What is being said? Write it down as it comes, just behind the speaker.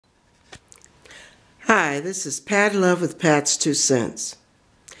Hi, this is Pat Love with Pat's 2 Cents.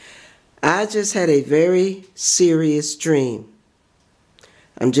 I just had a very serious dream.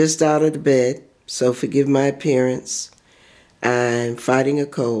 I'm just out of the bed, so forgive my appearance. I'm fighting a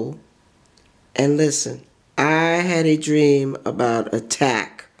cold. And listen, I had a dream about an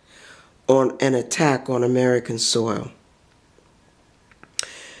attack on American soil.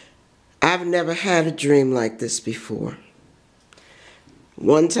 I've never had a dream like this before.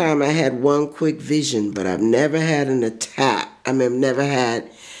 One time I had one quick vision, but I've never had an attack. I've never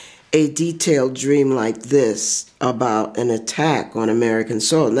had a detailed dream like this about an attack on American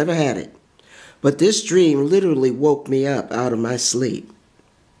soil. Never had it. But this dream literally woke me up out of my sleep.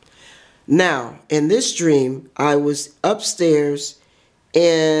 Now, in this dream, I was upstairs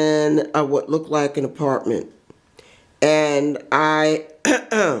in what looked like an apartment. And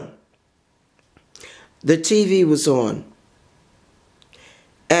the TV was on.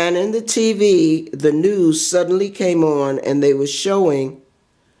 And in the TV, the news suddenly came on and they were showing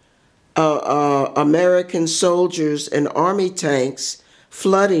American soldiers and army tanks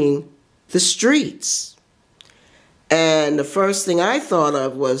flooding the streets. And the first thing I thought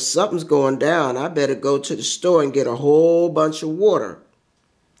of was, something's going down. I better go to the store and get a whole bunch of water.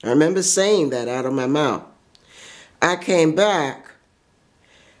 I remember saying that out of my mouth. I came back.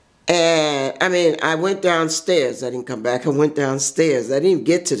 And I went downstairs. I didn't come back. I went downstairs. I didn't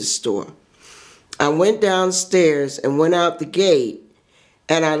get to the store. I went downstairs and went out the gate.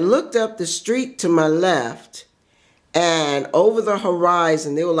 And I looked up the street to my left. And over the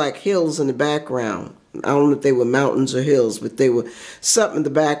horizon, there were like hills in the background. I don't know if they were mountains or hills, but they were something in the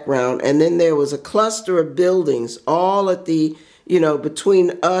background. And then there was a cluster of buildings all at the,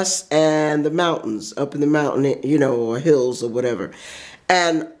 between us and the mountains, up in the mountain, or hills or whatever.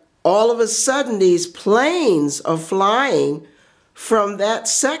 And all of a sudden, these planes are flying from that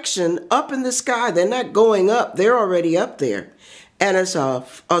section up in the sky. They're not going up. They're already up there. And it's a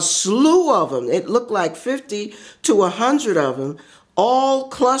slew of them. It looked like 50 to 100 of them, all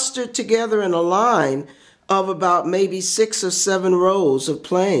clustered together in a line of about maybe 6 or 7 rows of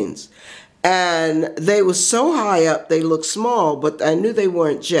planes. And they were so high up, they looked small, but I knew they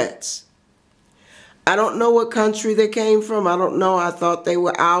weren't jets. I don't know what country they came from. I don't know. I thought they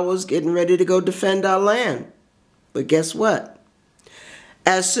were ours getting ready to go defend our land. But guess what?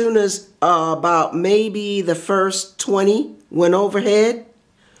 As soon as about maybe the first 20 went overhead,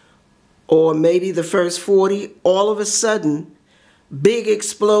 or maybe the first 40, all of a sudden, big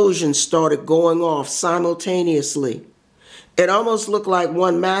explosions started going off simultaneously. It almost looked like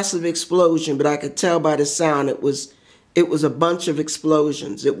one massive explosion, but I could tell by the sound it was a bunch of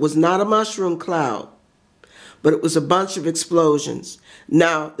explosions. It was not a mushroom cloud, but it was a bunch of explosions.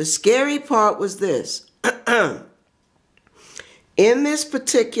 Now, the scary part was this. In this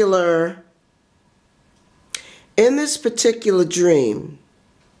particular dream,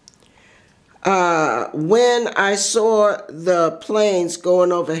 when I saw the planes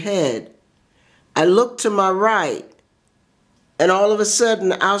going overhead, I looked to my right, and all of a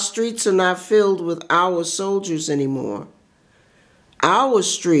sudden, our streets are not filled with our soldiers anymore. Our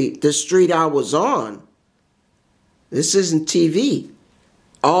street, the street I was on, this isn't TV.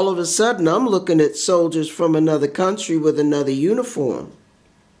 All of a sudden, I'm looking at soldiers from another country with another uniform.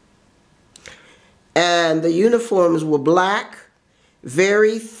 And the uniforms were black,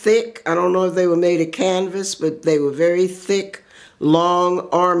 very thick. I don't know if they were made of canvas, but they were very thick, long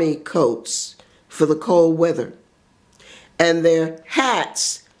army coats for the cold weather. And their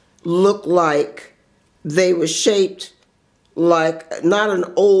hats looked like they were shaped like not an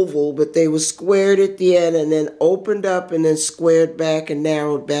oval, but they were squared at the end and then opened up and then squared back and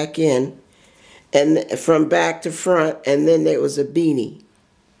narrowed back in, and from back to front, and then there was a beanie.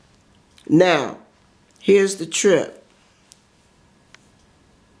 Now, here's the trip.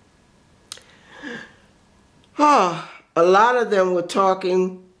 A lot of them were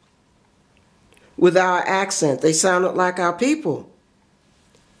talking with our accent. They sounded like our people.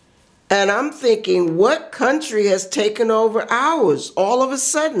 And I'm thinking, what country has taken over ours all of a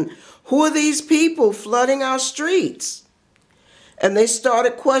sudden? Who are these people flooding our streets? And they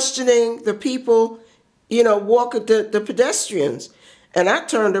started questioning the people, walking the pedestrians. And I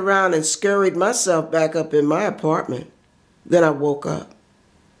turned around and scurried myself back up in my apartment. Then I woke up.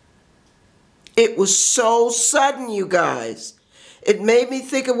 It was so sudden, you guys. It made me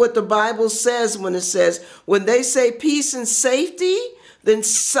think of what the Bible says when it says, when they say peace and safety, then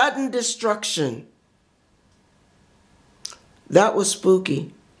sudden destruction. That was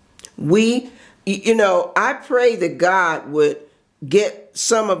spooky. I pray that God would get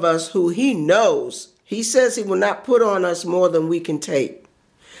some of us who he knows. He says he will not put on us more than we can take.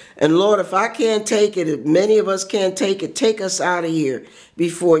 And Lord, if I can't take it, if many of us can't take it, take us out of here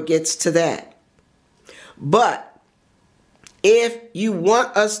before it gets to that. But if you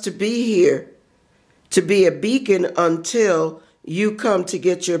want us to be here, to be a beacon until you come to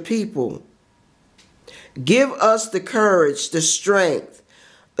get your people, give us the courage, the strength,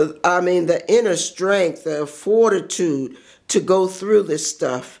 the inner strength, the fortitude to go through this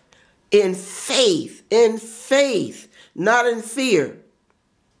stuff in faith, not in fear.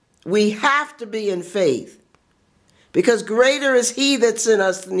 We have to be in faith, because greater is he that's in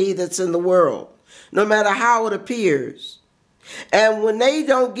us than he that's in the world, no matter how it appears. And when they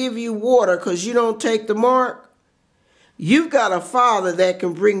don't give you water because you don't take the mark, you've got a Father that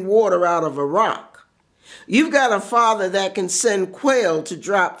can bring water out of a rock. You've got a Father that can send quail to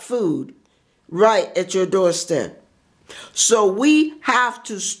drop food right at your doorstep. So we have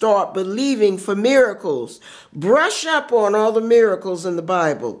to start believing for miracles. Brush up on all the miracles in the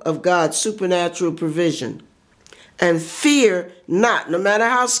Bible of God's supernatural provision. And fear not, no matter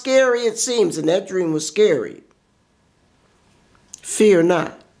how scary it seems, and that dream was scary. Fear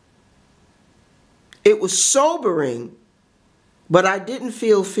not. It was sobering, but I didn't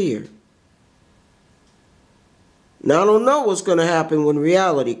feel fear. Now, I don't know what's going to happen when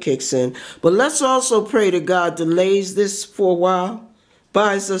reality kicks in, but let's also pray that God delays this for a while,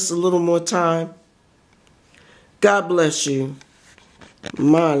 buys us a little more time. God bless you,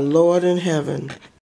 my Lord in heaven.